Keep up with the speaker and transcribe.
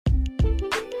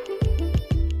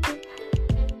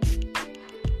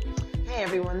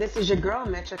everyone. This is your girl,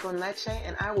 Mecha con Leche,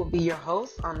 and I will be your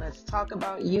host on Let's Talk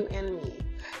About You and Me.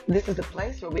 This is a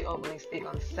place where we openly speak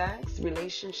on sex,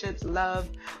 relationships, love,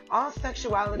 all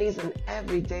sexualities, and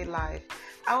everyday life.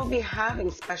 I will be having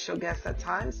special guests at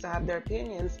times to have their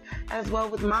opinions, as well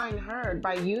with mine heard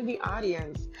by you, the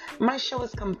audience. My show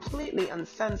is completely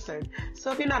uncensored,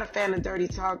 so if you're not a fan of dirty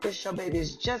talk, this show, baby,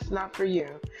 is just not for you.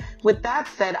 With that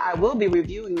said, I will be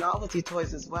reviewing novelty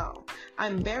toys as well.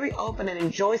 I'm very open and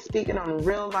enjoy speaking on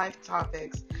real life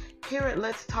topics. Here at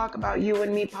Let's Talk About You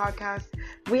and Me podcast,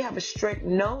 we have a strict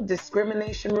no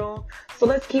discrimination rule, so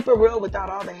let's keep it real without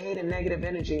all the hate and negative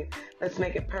energy. Let's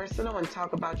make it personal and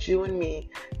talk about you and me.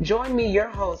 Join me, your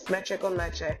host, Mecha con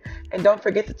Leche, and don't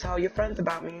forget to tell your friends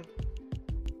about me.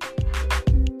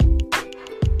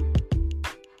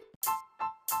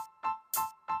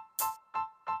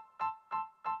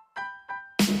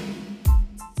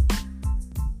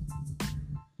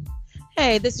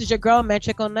 Hey, this is your girl,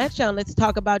 Mecha con Leche, and let's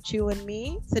talk about you and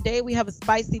me. Today we have a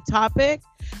spicy topic.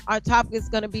 Our topic is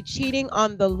going to be cheating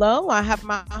on the low. I have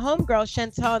my homegirl,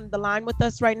 Chantel, on the line with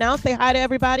us right now. Say hi to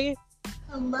everybody.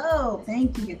 Hello.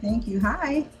 Thank you.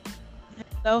 Hi.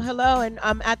 Hello. And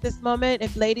at this moment,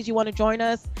 if ladies, you want to join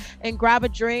us and grab a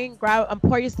drink,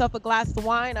 pour yourself a glass of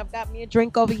wine. I've got me a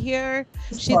drink over here.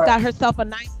 She's got herself a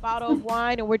nice bottle of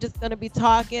wine, and we're just going to be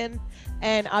talking.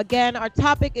 And again, our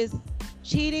topic is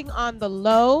cheating on the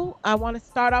low. I want to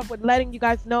start off with letting you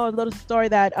guys know a little story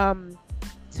that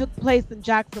took place in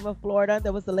Jacksonville, Florida.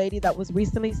 There was a lady that was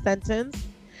recently sentenced.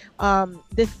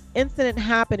 This incident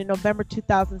happened in November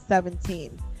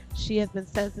 2017. She has been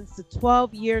sentenced to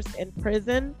 12 years in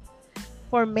prison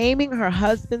for maiming her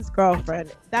husband's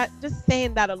girlfriend. That, just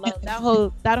saying that alone,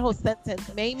 that whole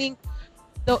sentence, maiming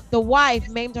the wife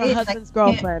maimed her husband's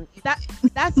girlfriend.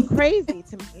 That's crazy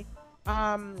to me.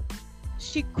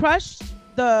 She crushed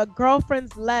the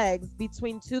girlfriend's legs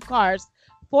between two cars,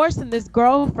 forcing this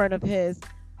girlfriend of his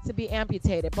to be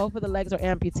amputated. Both of the legs are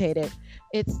amputated.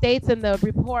 It states in the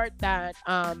report that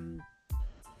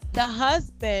the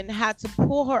husband had to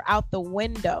pull her out the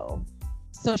window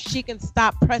so she can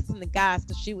stop pressing the gas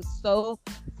because she was so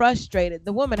frustrated.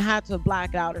 The woman had to have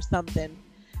blacked out or something.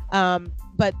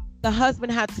 But the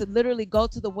husband had to literally go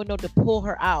to the window to pull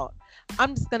her out.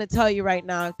 I'm just going to tell you right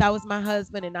now, if that was my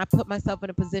husband and I put myself in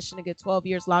a position to get 12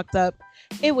 years locked up,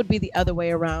 it would be the other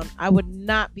way around. I would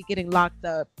not be getting locked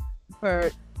up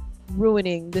for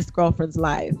ruining this girlfriend's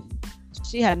life.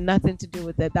 She had nothing to do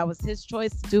with it. That was his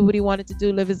choice to do what he wanted to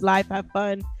do, live his life, have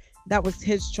fun. That was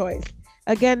his choice.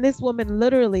 Again, this woman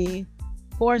literally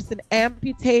forced an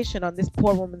amputation on this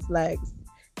poor woman's legs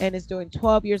and is doing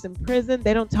 12 years in prison.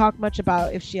 They don't talk much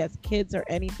about if she has kids or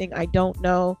anything. I don't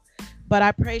know. But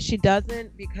I pray she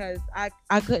doesn't, because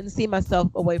I couldn't see myself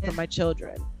away from my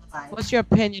children. What's your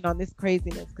opinion on this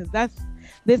craziness? Because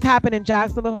this happened in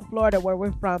Jacksonville, Florida, where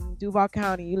we're from, Duval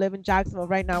County. You live in Jacksonville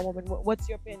right now, woman. What's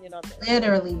your opinion on this?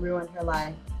 Literally ruined her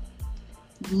life.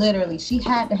 Literally, she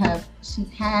had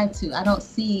to. I don't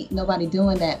see nobody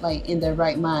doing that like in their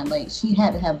right mind. Like, she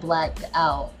had to have blacked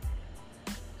out.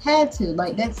 Had to.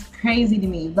 Like, that's crazy to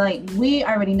me. Like, we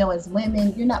already know as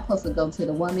women, you're not supposed to go to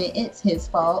the woman. It's his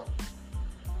fault.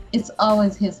 It's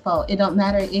always his fault. It don't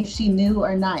matter if she knew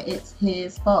or not. It's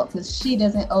his fault, because she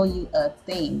doesn't owe you a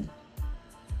thing.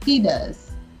 He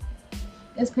does.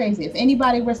 It's crazy. If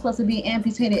anybody were supposed to be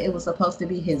amputated, it was supposed to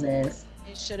be his ass.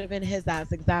 It should have been his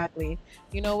ass, exactly.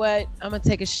 You know what? I'm gonna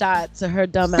take a shot to her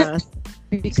dumb ass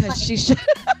because she should.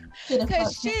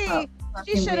 Because she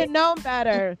should have known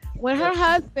better. When her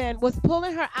husband was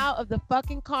pulling her out of the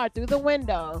fucking car through the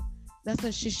window, that's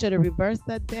when she should have reversed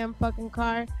that damn fucking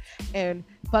car and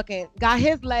fucking got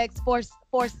his legs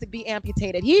forced to be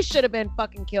amputated. He should have been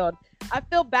fucking killed. I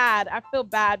feel bad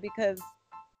because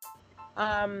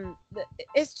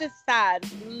it's just sad.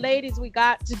 Ladies, we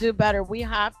got to do better. We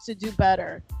have to do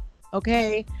better.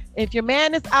 Okay? If your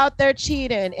man is out there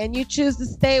cheating and you choose to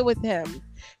stay with him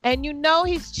and you know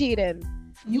he's cheating,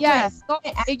 yes.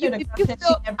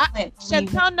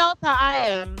 Chantel knows how I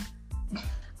am.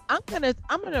 I'm gonna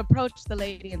approach the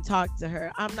lady and talk to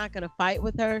her. I'm not gonna fight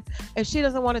with her. If she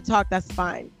doesn't want to talk, that's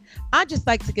fine. I just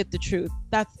like to get the truth.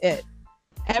 That's it.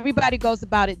 Everybody goes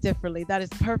about it differently. That is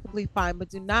perfectly fine. But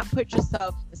do not put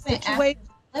yourself in a situation.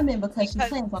 Women, because she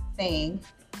plans on staying.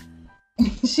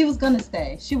 She was gonna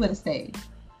stay. She would have stayed.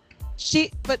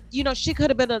 She could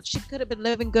have been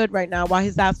living good right now while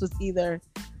his ass was either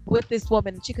with this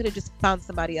woman. She could have just found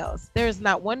somebody else. There is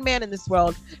not one man in this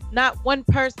world, not one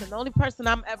person. The only person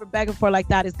I'm ever begging for like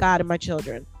that is God and my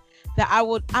children. That I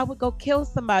would go kill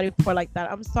somebody for like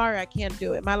that. I'm sorry, I can't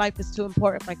do it. My life is too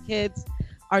important. My kids,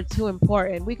 are too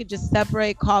important. We could just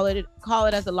separate, call it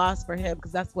as a loss for him,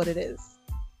 because that's what it is.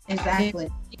 Exactly.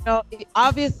 And, you know,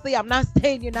 obviously, I'm not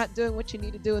saying you're not doing what you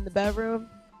need to do in the bedroom,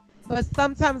 but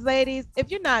sometimes, ladies, if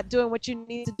you're not doing what you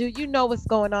need to do, you know what's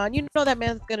going on. You know that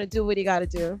man's gonna do what he got to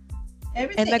do.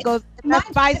 Everything. And that's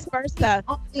vice versa.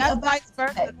 That's vice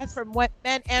versa. That's for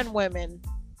men and women.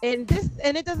 And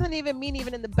it doesn't even mean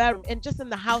even in the bedroom, and just in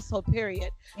the household period.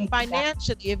 Exactly.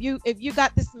 Financially, if you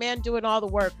got this man doing all the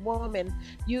work, woman,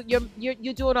 you're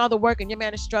doing all the work, and your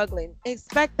man is struggling,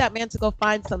 expect that man to go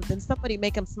find somebody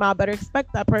make him smile better.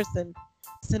 Expect that person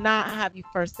to not have you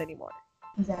first anymore.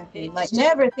 Exactly. Like,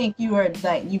 never think you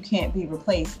can't be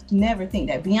replaced. Never think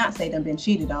that Beyonce done been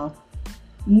cheated on.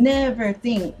 Never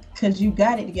think because you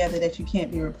got it together that you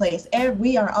can't be replaced.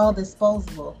 We are all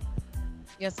disposable.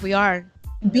 Yes, we are.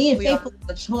 Being faithful is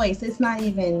a choice. It's not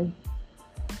even,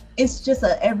 it's just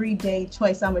a everyday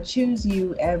choice. I'm gonna choose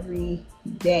you every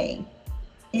day.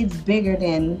 It's bigger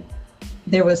than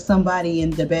there was somebody in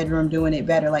the bedroom doing it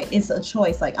better. Like, it's a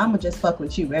choice. Like, I'm gonna just fuck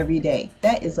with you every day.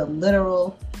 That is a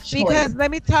literal choice. Because let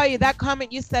me tell you, that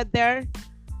comment you said there,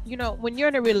 you know, when you're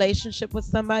in a relationship with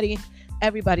somebody,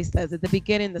 everybody says at the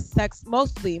beginning, the sex,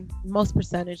 most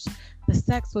percentage, the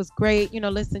sex was great. You know,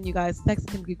 listen, you guys, sex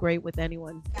can be great with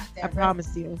anyone. I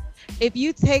promise you. If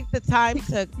you take the time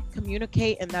to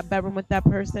communicate in that bedroom with that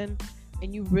person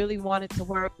and you really want it to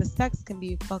work, the sex can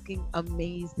be fucking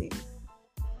amazing.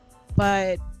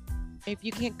 But if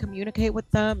you can't communicate with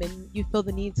them and you feel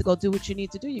the need to go do what you need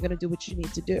to do, you're going to do what you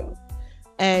need to do.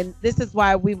 And this is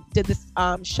why we did this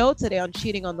show today on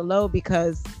cheating on the low,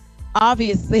 because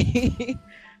obviously,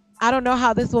 I don't know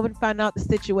how this woman found out the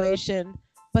situation,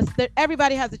 but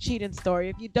everybody has a cheating story.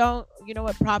 If you don't, you know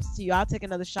what, props to you. I'll take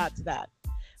another shot to that.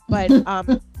 But me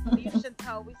and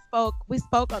Chantel, we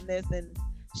spoke on this, and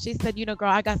she said, you know, girl,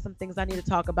 I got some things I need to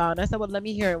talk about. And I said, well, let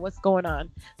me hear it. What's going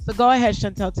on? So go ahead,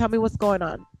 Chantel. Tell me what's going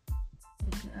on.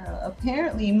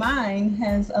 Apparently mine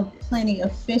has a Plenty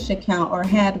of Fish account, or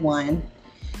had one,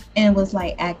 and was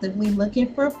like actively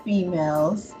looking for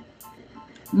females.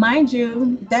 Mind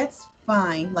you, that's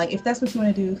fine. Like, if that's what you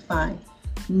want to do, fine.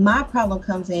 My problem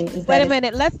comes in is that... Wait a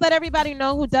minute. Let's let everybody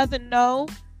know who doesn't know.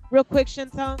 Real quick,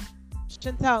 Chantel,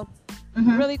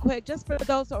 really quick, just for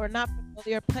those who are not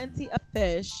familiar, Plenty of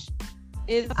Fish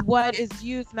is what is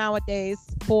used nowadays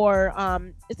for,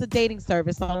 it's a dating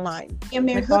service online.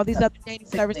 Like all these other dating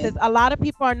services. A lot of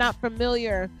people are not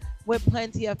familiar with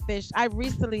Plenty of Fish. I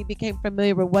recently became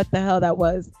familiar with what the hell that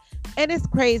was. And it's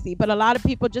crazy, but a lot of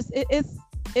people just, it's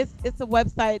a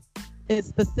website is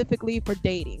specifically for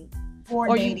dating. Or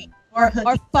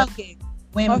fucking.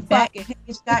 When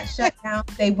Backpage got shut down,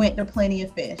 they went to Plenty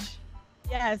of Fish.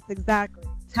 Yes, exactly.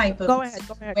 Type of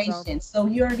situation. So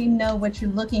you already know what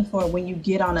you're looking for when you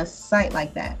get on a site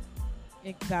like that.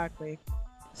 Exactly.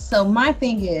 So my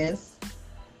thing is,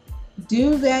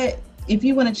 do that. If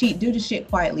you want to cheat, do the shit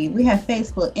quietly. We have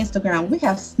Facebook, Instagram, we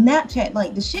have Snapchat.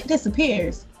 Like, the shit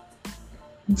disappears.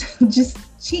 Just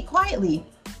cheat quietly.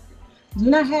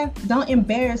 Don't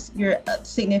embarrass your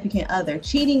significant other.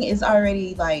 Cheating is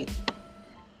already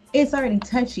it's already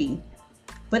touchy.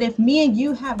 But if me and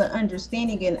you have an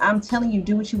understanding and I'm telling you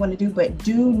do what you want to do, but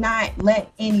do not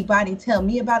let anybody tell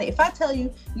me about it. If I tell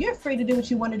you you're free to do what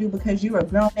you want to do because you're a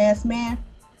grown ass man,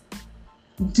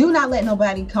 do not let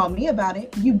nobody call me about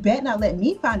it. You bet not let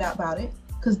me find out about it,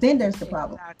 because then there's the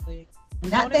problem. Exactly.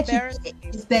 Not that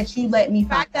it's that you let me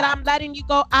find out. The fact that I'm letting you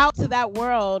go out to that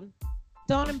world,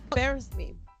 don't embarrass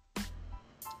me.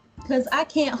 Because I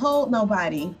can't hold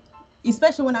nobody,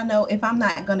 especially when I know if I'm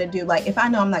not going to do, like, if I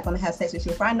know I'm not going to have sex with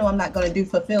you, if I know I'm not going to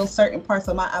fulfill certain parts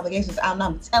of my obligations,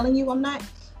 I'm telling you I'm not,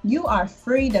 you are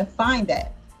free to find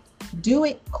that. Do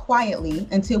it quietly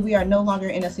until we are no longer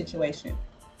in a situation.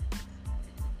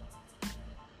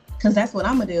 Because that's what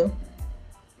I'm going to do.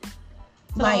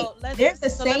 So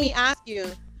let me ask you.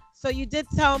 So you did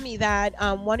tell me that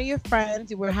one of your friends,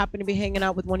 you were happening to be hanging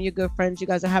out with one of your good friends. You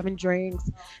guys are having drinks,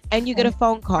 and you get a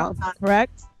phone call,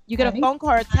 correct? You get a phone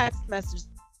call or a text message.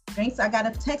 Drinks. I got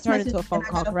a text Turn message. into a phone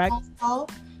call, correct? Phone call,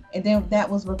 and then that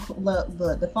was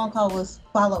the phone call was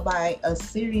followed by a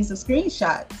series of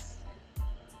screenshots.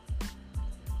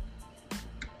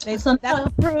 That's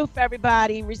the proof,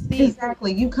 everybody. Receipts.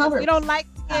 Exactly. You covered. You don't like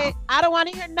to get. I don't want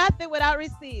to hear nothing without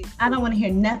receipts. I don't want to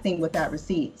hear nothing without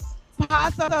receipts.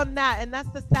 Pause on that, and that's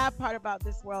the sad part about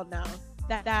this world now.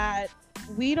 That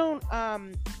we don't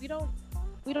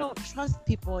trust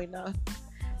people enough.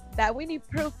 That we need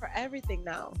proof for everything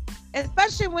now,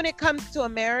 especially when it comes to a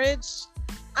marriage.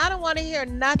 I don't want to hear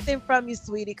nothing from you,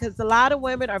 sweetie, because a lot of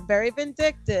women are very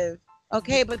vindictive,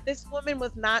 Okay, but this woman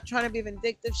was not trying to be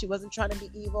vindictive. She wasn't trying to be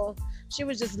evil. She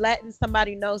was just letting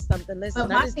somebody know something. Listen,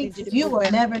 but I just need you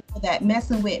would never know that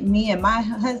messing with me and my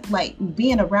husband, like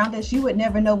being around us, you would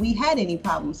never know we had any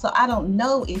problems. So I don't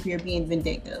know if you're being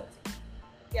vindictive.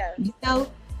 Yeah. You know?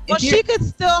 Well, she could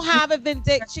still have a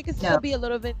vindictive. She could still be a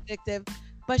little vindictive.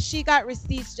 But she got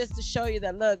receipts just to show you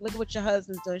that look at what your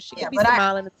husband's doing. She could be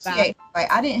smiling and stuff.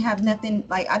 Like I didn't have nothing,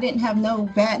 like I didn't have no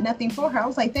bad nothing for her. I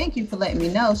was like, thank you for letting me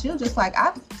know. She was just like,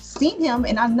 I've seen him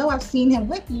and I know I've seen him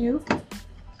with you.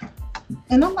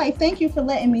 And I'm like, thank you for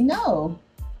letting me know.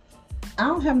 I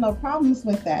don't have no problems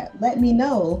with that. Let me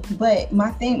know. But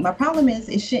my problem is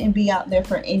it shouldn't be out there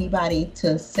for anybody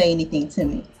to say anything to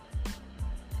me.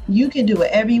 You can do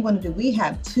whatever you want to do. We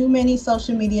have too many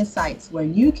social media sites where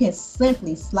you can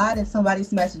simply slide in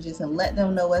somebody's messages and let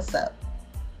them know what's up.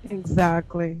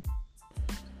 Exactly.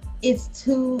 It's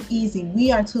too easy.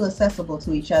 We are too accessible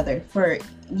to each other for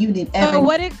you to ever. So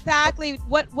what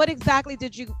exactly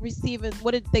did you receive?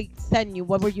 What did they send you?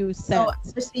 What were you sent? So I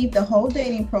received the whole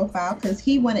dating profile because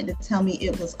he wanted to tell me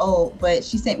it was old, but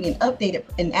she sent me an updated,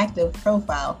 an active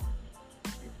profile.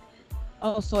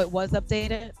 Oh, so it was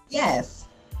updated? Yes.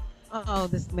 Oh,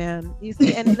 this man. You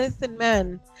see, and listen,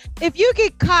 man, if you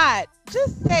get caught,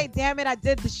 just say, damn it, I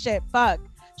did the shit. Fuck.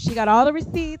 She got all the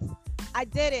receipts. I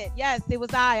did it. Yes, it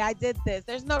was I did this.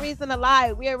 There's no reason to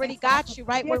lie. We already got you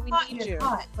right where we need you.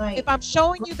 Like, if I'm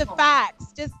showing you the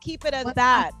facts, just keep it as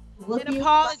that. And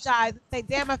apologize and say,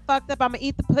 damn, I fucked up. I'm gonna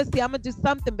eat the pussy. I'm gonna do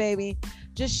something, baby.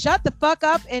 Just shut the fuck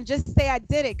up and just say I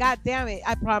did it. God damn it.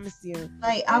 I promise you.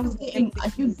 Like I was getting,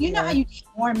 you know how you get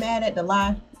more mad at the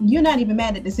lie? You're not even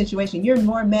mad at the situation. You're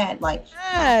more mad like.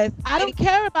 Yes, I don't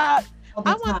care about,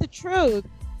 I want the truth.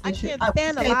 I can't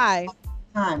stand a lie.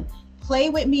 Play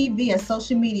with me via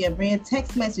social media, via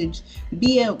text message,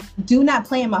 do not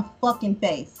play in my fucking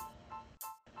face.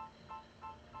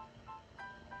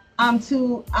 I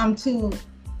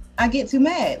get too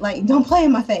mad. Like, don't play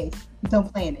in my face.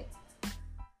 Don't play in it.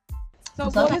 So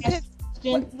what was his,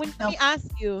 when we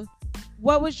asked you,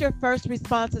 what was your first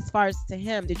response as far as to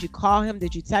him? Did you call him?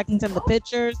 Did you text him the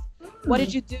pictures? What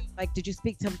did you do? Like, did you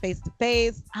speak to him face to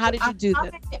face? How did you do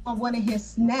this? On one of his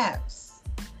snaps,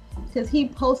 because he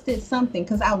posted something,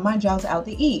 because mind you, I was out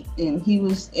to eat, and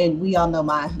we all know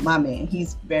my man,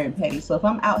 he's very petty. So if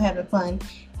I'm out having fun,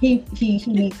 he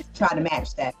needs to try to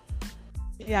match that.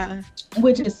 Yeah.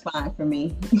 Which is fine for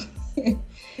me.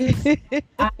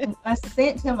 I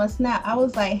sent him a snap. I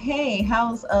was like, hey,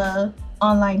 how's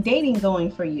online dating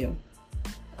going for you?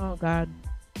 Oh God.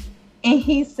 And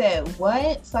he said,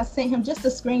 what? So I sent him just a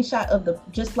screenshot of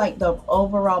the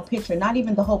overall picture, not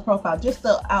even the whole profile, just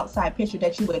the outside picture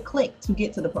that you would click to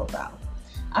get to the profile.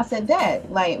 I said,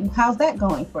 Dad, like, how's that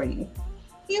going for you?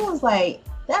 He was like,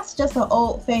 that's just an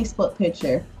old Facebook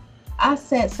picture. I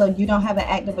said, so you don't have an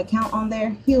active account on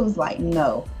there? He was like,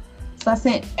 no. So I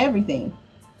sent everything.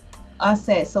 I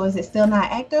said, so is it still not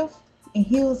active? And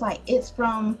he was like, it's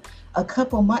from a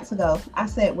couple months ago. I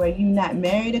said, were you not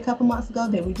married a couple months ago?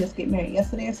 Did we just get married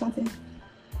yesterday or something?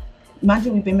 Mind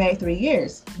you, we've been married 3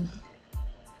 years.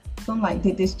 So I'm like,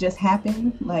 did this just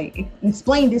happen? Like,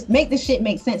 explain this, make this shit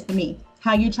make sense to me.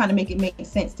 How you trying to make it make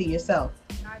sense to yourself?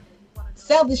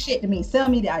 Sell the shit to me. Sell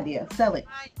me the idea. Sell it.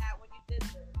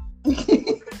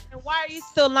 And why are you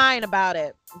still lying about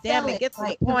it? Damn, it gets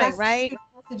to the point, right?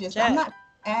 I'm not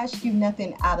ask you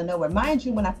nothing out of nowhere. Mind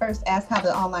you, when I first asked how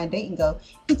the online dating go,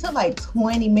 he took like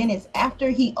 20 minutes after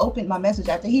he opened my message,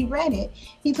 after he read it,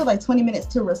 he took like 20 minutes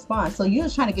to respond. So you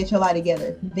was trying to get your life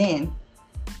together then,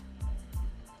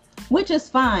 which is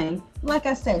fine. Like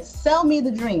I said, sell me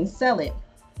the dream, sell it.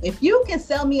 If you can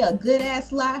sell me a good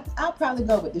ass lie, I'll probably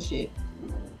go with the shit.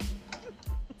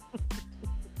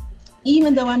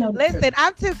 Even though I know. Listen,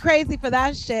 I'm too crazy for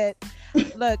that shit.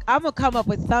 Look, I'm gonna come up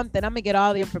with something. I'm gonna get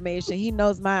all the information. He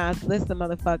knows my ass. Listen,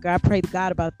 motherfucker, I pray to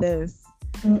God about this.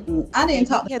 I didn't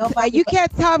talk to nobody. You can't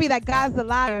tell me that God's a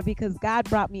liar because God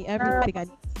brought me everything I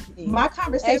need to see. My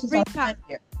conversations every time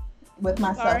with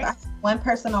myself. I have one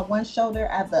person on one shoulder.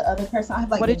 I have the other person. I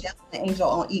have like the devil and the angel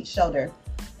on each shoulder.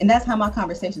 And that's how my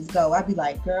conversations go. I'd be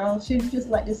like, girl, should you just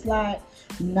let this slide?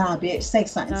 Nah, bitch, say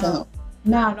something to him.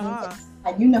 Nah,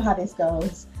 you know how this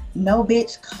goes. No,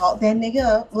 bitch, caught that nigga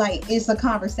up. Like, it's a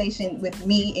conversation with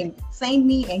me and same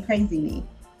me and crazy me.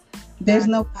 There's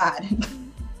no God.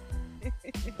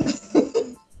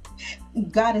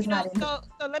 God is not in so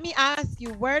let me ask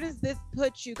you, where does this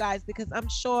put you guys? Because I'm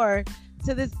sure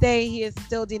to this day he is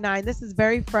still denying. This is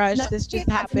very fresh. No, this just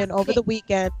happened over the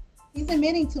weekend. He's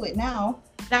admitting to it now.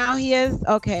 Now he is?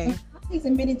 Okay. He's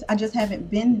admitting to, I just haven't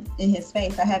been in his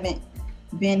face. I haven't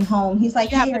been home. He's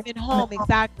like, you hey, haven't been home.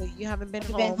 Exactly. You haven't been I've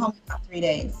home. been home about 3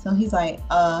 days. So he's like,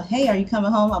 hey, are you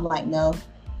coming home? I'm like, no.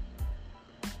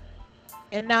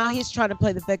 And now he's trying to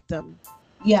play the victim.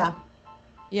 Yeah.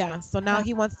 Yeah. So now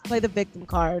he wants to play the victim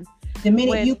card. The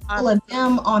minute you pull a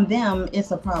them on them,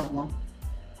 it's a problem.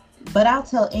 But I'll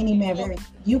tell any man,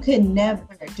 you could never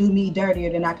do me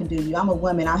dirtier than I can do you. I'm a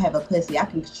woman. I have a pussy. I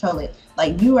can control it.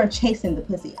 Like, you are chasing the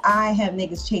pussy. I have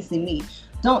niggas chasing me.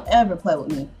 Don't ever play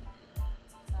with me.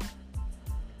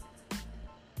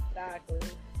 Exactly.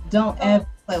 Don't ever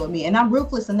play with me. And I'm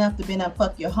ruthless enough to be able to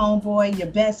fuck your homeboy, your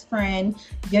best friend,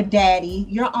 your daddy,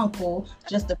 your uncle,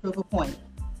 just to prove a point.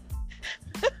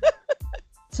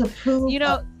 To prove, you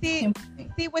know, see,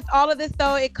 with all of this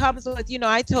though, it comes with, you know,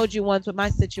 I told you once with my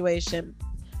situation,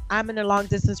 I'm in a long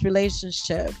distance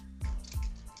relationship.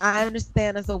 I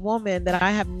understand as a woman that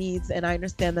I have needs, and I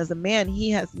understand as a man he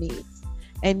has needs.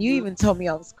 And you even told me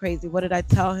I was crazy. What did I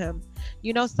tell him?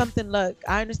 You know something? Look,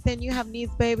 I understand you have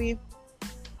needs, baby.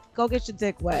 Go get your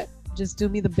dick wet. Just do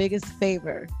me the biggest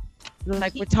favor.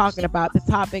 Like we're talking about the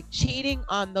topic, cheating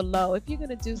on the low. If you're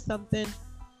gonna do something,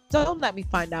 don't let me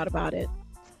find out about it.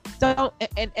 Don't,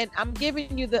 and I'm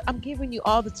giving you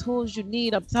all the tools you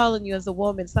need. I'm telling you, as a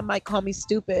woman, some might call me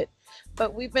stupid,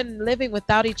 but we've been living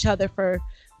without each other for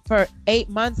 8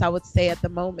 months, I would say, at the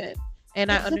moment.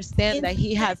 And I understand that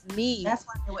he has needs. That's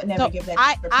why I would never give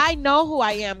that. I know who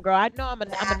I am, girl. I know I'm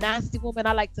a nasty woman.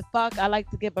 I like to fuck. I like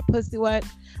to get my pussy wet.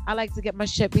 I like to get my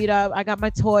shit beat up. I got my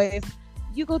toys.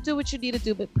 You go do what you need to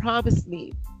do, but promise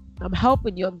me, I'm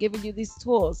helping you. I'm giving you these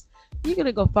tools. You're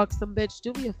gonna go fuck some bitch.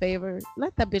 Do me a favor.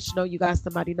 Let that bitch know you got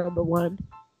somebody number one.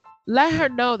 Let her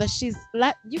know that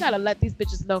you gotta let these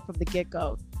bitches know from the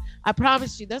get-go. I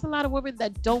promise you, there's a lot of women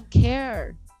that don't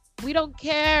care. We don't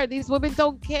care. These women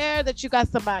don't care that you got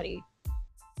somebody.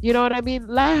 You know what I mean?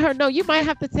 Let her know. You might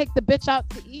have to take the bitch out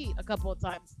to eat a couple of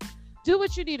times. Do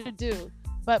what you need to do.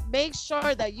 But make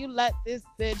sure that you let this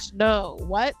bitch know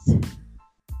what?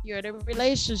 You're in a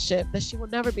relationship, that she will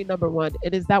never be number one.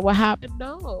 And is that what happened?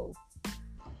 No.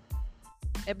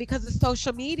 And because of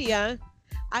social media,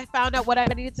 I found out what I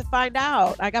needed to find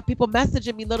out. I got people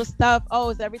messaging me little stuff.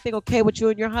 Oh, is everything okay with you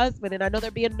and your husband? And I know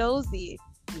they're being nosy.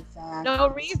 Exactly. No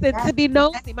reason to be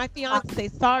nosy. My fiance,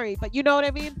 sorry, but you know what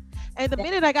I mean? And the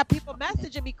minute I got people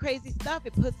messaging me crazy stuff,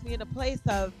 it puts me in a place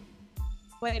of,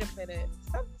 wait a minute,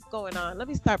 something's going on. Let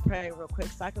me start praying real quick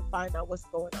so I can find out what's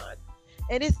going on.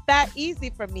 And it's that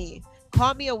easy for me.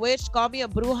 Call me a witch, call me a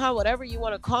bruja, whatever you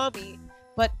want to call me.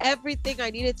 But everything I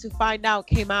needed to find out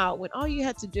came out when all you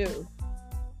had to do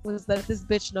was let this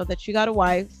bitch know that you got a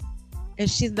wife and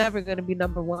she's never going to be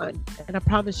number one. And I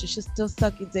promise you, she'll still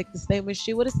suck your dick the same way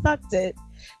she would have sucked it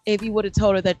if you would have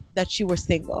told her that you were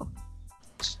single.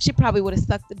 She probably would have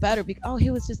sucked it better because, oh, he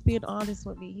was just being honest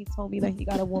with me. He told me that he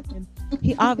got a woman.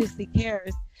 He obviously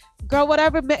cares. Girl,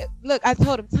 whatever. Look, I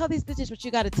told him, tell these bitches what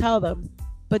you got to tell them,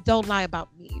 but don't lie about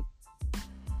me.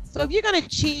 So if you're going to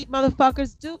cheat,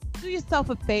 motherfuckers, do yourself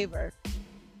a favor.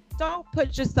 Don't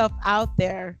put yourself out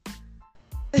there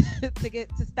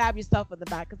to stab yourself in the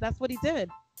back, because that's what he did.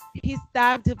 He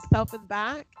stabbed himself in the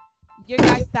back. Your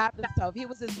guy stabbed himself. He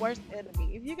was his worst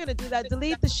enemy. If you're going to do that,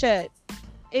 delete the shit.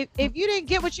 If you didn't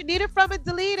get what you needed from it,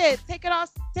 delete it. Take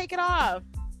it off.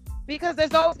 Because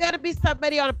there's always going to be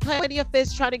somebody on a plenty of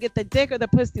fish trying to get the dick or the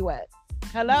pussy wet.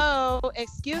 Hello?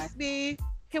 Excuse me.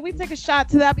 Can we take a shot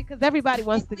to that? Because everybody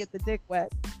wants to get the dick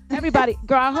wet. Everybody.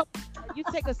 Girl, I hope you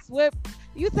take a swip.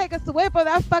 You take a swip of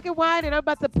that fucking wine, and I'm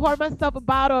about to pour myself a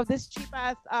bottle of this cheap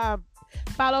ass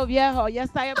Palo Viejo. Yes,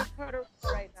 I am a Puerto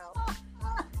Rican right now.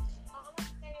 All I'm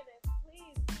saying is,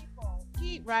 please, people,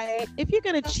 cheat right. If you're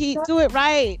gonna cheat, do it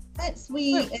right. That's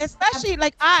sweet. Especially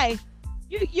like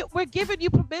we're giving you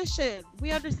permission.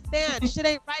 We understand shit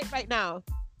ain't right now.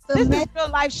 This is real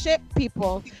life shit,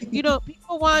 people. You know,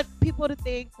 people want people to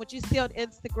think what you see on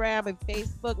Instagram and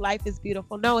Facebook, life is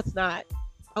beautiful. No, it's not.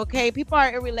 Okay, people are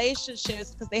in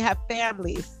relationships because they have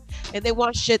families and they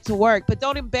want shit to work, but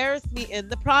don't embarrass me in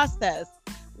the process.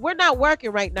 We're not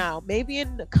working right now. Maybe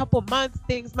in a couple months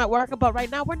things might work, but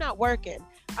right now we're not working.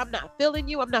 I'm not feeling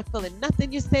you. I'm not feeling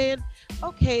nothing you're saying.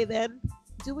 Okay, then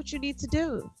do what you need to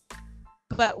do.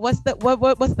 But what's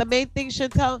the main thing,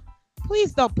 Chantel?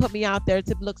 Please don't put me out there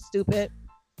to look stupid.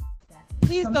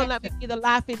 Please don't let me be the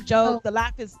laughing joke, the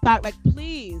laughing stock. Like,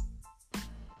 please.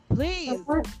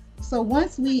 So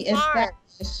once we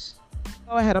establish,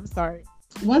 go ahead. I'm sorry.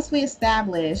 Once we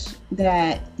establish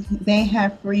that they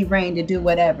have free reign to do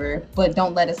whatever, but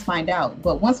don't let us find out.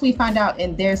 But once we find out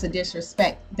and there's a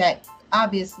disrespect that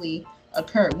obviously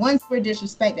occurred, once we're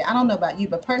disrespected, I don't know about you,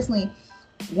 but personally,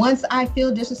 once I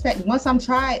feel disrespected, once I'm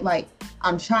tried, like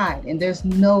I'm tried, and there's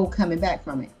no coming back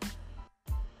from it.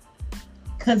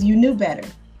 Because you knew better.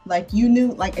 Like, you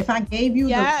knew, like, if I gave you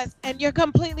yes, and you're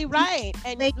completely right.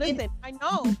 And listen, I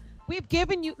know we've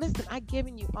given you, listen, I've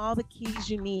given you all the keys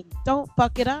you need. Don't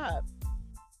fuck it up.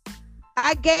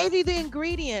 I gave you the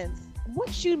ingredients.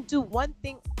 Once you do one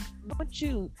thing, once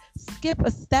you skip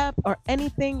a step or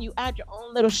anything, you add your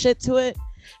own little shit to it,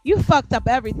 you fucked up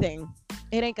everything.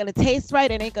 It ain't gonna taste right.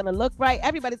 It ain't gonna look right.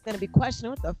 Everybody's gonna be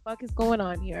questioning what the fuck is going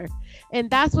on here. And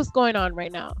that's what's going on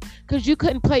right now. Because you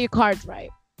couldn't play your cards right.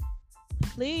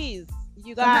 Please,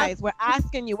 you guys, we're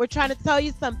asking you. We're trying to tell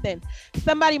you something.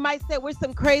 Somebody might say we're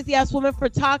some crazy ass women for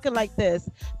talking like this,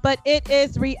 but it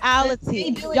is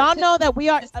reality. Y'all know that we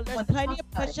are. There's plenty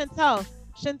of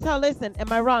Chantel, listen,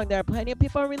 am I wrong? There are plenty of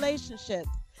people in relationships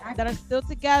that are still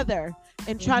together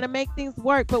and trying to make things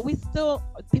work, but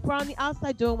people are on the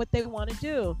outside doing what they want to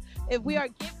do. If we are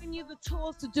giving you the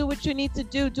tools to do what you need to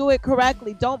do it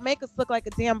correctly. Don't make us look like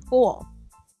a damn fool.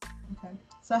 Okay.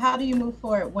 So how do you move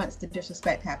forward once the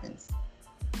disrespect happens?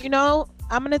 You know,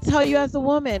 I'm going to tell you as a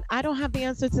woman, I don't have the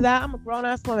answer to that. I'm a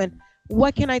grown-ass woman.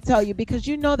 What can I tell you? Because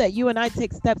you know that you and I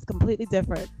take steps completely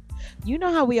different. You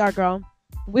know how we are, girl.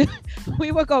 We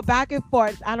will go back and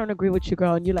forth. I don't agree with you,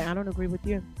 girl. And you're like, I don't agree with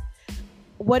you.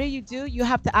 What do? You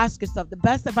have to ask yourself. The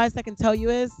best advice I can tell you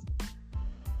is,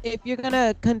 if you're going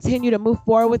to continue to move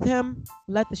forward with him,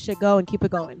 let the shit go and keep it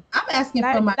going. I'm asking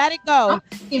let it go.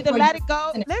 Either let it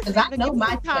go. Listen, I know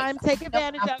my time. Take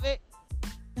advantage of it.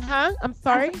 Huh? I'm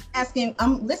sorry. I'm asking.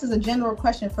 This is a general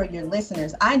question for your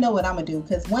listeners. I know what I'm gonna do,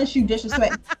 because once you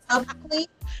disrespect publicly,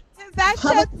 yes.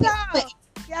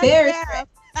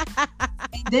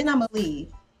 And then I'm gonna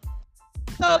leave.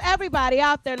 So everybody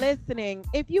out there listening,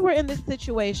 if you were in this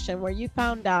situation where you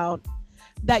found out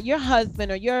that your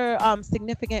husband or your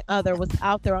significant other was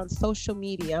out there on social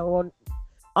media or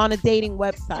on a dating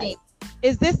website,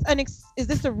 is this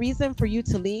a reason for you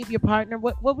to leave your partner?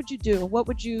 What would you do? What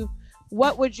would you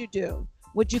do?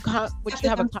 Would you have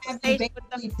a conversation with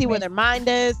them, see where their mind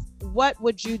is? What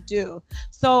would you do?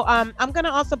 So I'm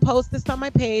gonna also post this on my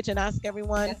page and ask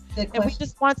everyone, and we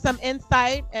just want some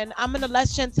insight. And I'm gonna let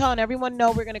Chantel and everyone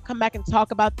know we're gonna come back and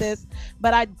talk about this.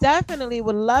 But I definitely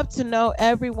would love to know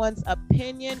everyone's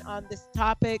opinion on this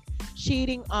topic,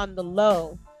 cheating on the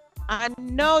low. I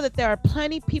know that there are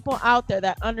plenty of people out there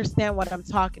that understand what I'm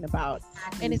talking about,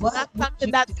 and it's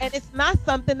not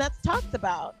something that's talked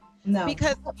about. No,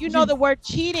 because the word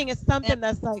cheating is something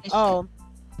that's like, oh,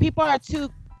 people are too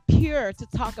pure to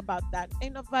talk about that.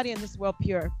 Ain't nobody in this world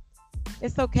pure.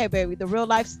 It's okay, baby. The real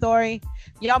life story,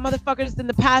 y'all motherfuckers in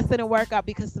the past didn't work out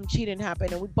because some cheating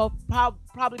happened, and we both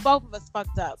probably both of us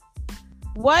fucked up.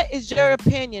 What is your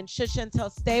opinion? Should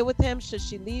Chantel stay with him? Should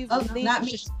she leave?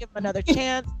 Should she give him another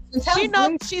chance? She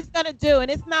knows what she's gonna do,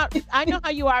 and it's not. I know how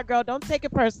you are, girl. Don't take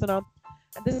it personal.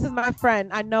 This is my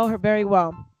friend. I know her very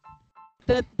well.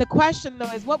 The question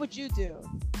though is, what would you do?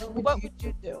 What would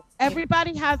you do?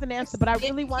 Everybody has an answer, but I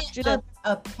really want you to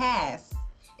a pass.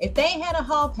 If they had a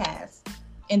hall pass,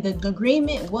 and the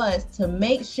agreement was to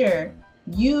make sure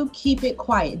you keep it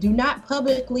quiet, do not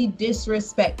publicly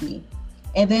disrespect me,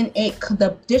 and then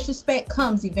the disrespect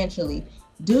comes eventually.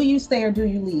 Do you stay or do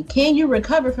you leave? Can you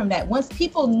recover from that once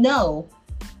people know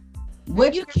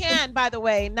what you can? By the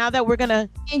way, now that we're gonna,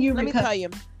 let me tell you,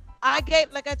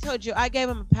 like I told you, I gave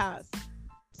him a pass.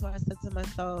 So I said to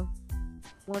myself,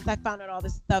 once I found out all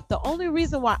this stuff, the only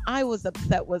reason why I was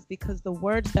upset was because the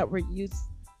words that were used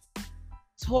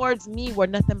towards me were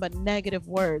nothing but negative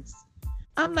words.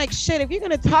 I'm like, shit, if you're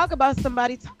going to talk about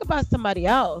somebody, talk about somebody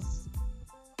else.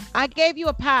 I gave you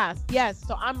a pass. Yes.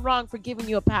 So I'm wrong for giving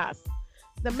you a pass.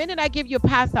 The minute I give you a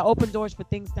pass, I open doors for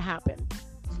things to happen.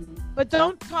 But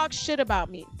don't talk shit about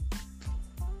me.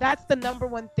 That's the number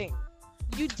one thing.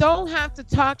 You don't have to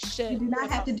talk shit. You do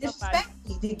not have to disrespect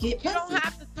me to get pussy. You don't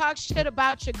have to talk shit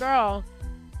about your girl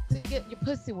to get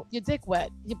your dick wet.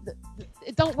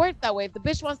 It don't work that way. If the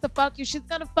bitch wants to fuck you, she's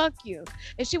gonna fuck you.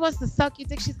 If she wants to suck your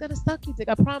dick, she's gonna suck your dick.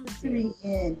 I promise you.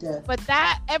 But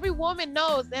that every woman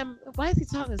knows. And why is he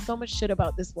talking so much shit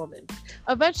about this woman?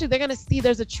 Eventually, they're gonna see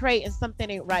there's a trait and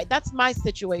something ain't right. That's my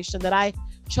situation that I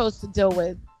chose to deal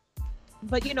with.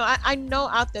 But I know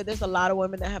out there's a lot of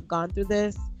women that have gone through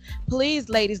this. Please,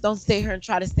 ladies, don't stay here and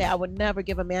try to say I would never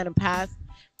give a man a pass,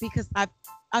 because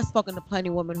I've spoken to plenty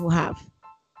of women who have.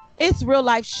 It's real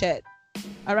life shit.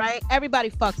 All right, everybody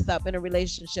fucks up in a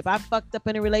relationship. I fucked up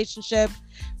in a relationship.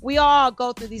 We all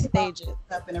go through these stages.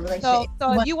 Up in a relationship.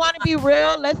 So if you want to be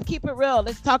real, let's keep it real.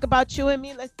 Let's talk about you and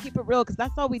me. Let's keep it real, because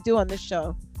that's all we do on this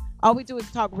show. All we do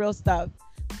is talk real stuff.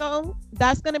 So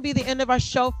that's going to be the end of our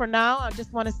show for now. I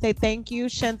just want to say thank you,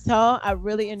 Chantel. I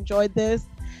really enjoyed this.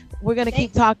 We're gonna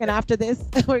keep talking after this.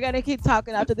 We're gonna keep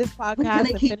talking after this podcast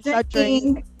and finish our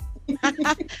drink.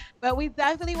 But we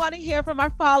definitely want to hear from our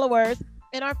followers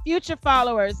and our future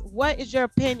followers. What is your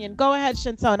opinion? Go ahead,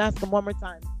 Chantel, and ask them one more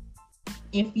time.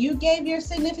 If you gave your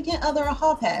significant other a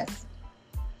hall pass,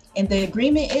 and the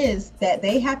agreement is that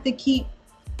they have to keep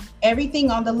everything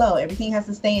on the low, everything has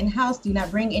to stay in house, do not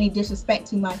bring any disrespect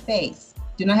to my face.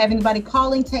 Do not have anybody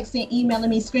calling, texting, emailing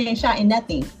me, screenshotting,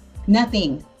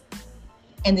 nothing.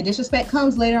 And the disrespect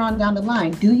comes later on down the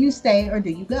line. Do you stay or do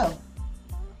you go?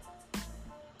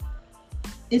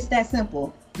 It's that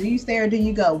simple. Do you stay or do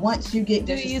you go? Once you get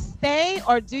Do you stay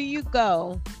or do you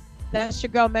go? That's your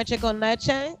girl, Meche con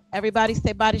Leche. Everybody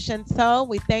stay body Chantel.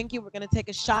 We thank you. We're going to take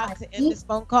a shot to end this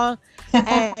phone call.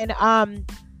 And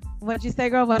what did you say,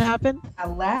 girl? What happened? I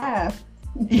laughed.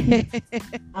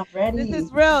 I'm ready. This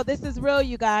is real. This is real,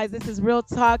 you guys. This is real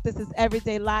talk. This is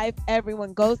everyday life.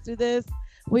 Everyone goes through this.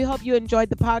 We hope you enjoyed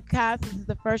the podcast. This is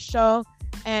the first show.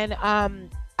 And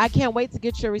I can't wait to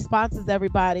get your responses,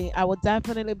 everybody. I will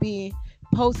definitely be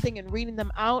posting and reading them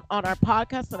out on our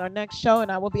podcast on our next show, and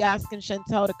I will be asking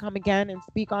Chantel to come again and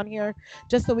speak on here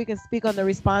just so we can speak on the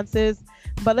responses.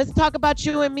 But let's talk about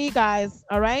you and me, guys.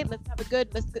 All right, let's have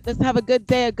a good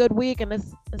day, a good week, and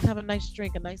let's have a nice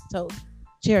drink, a nice toast.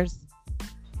 Cheers.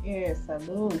 Cheers.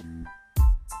 Salud.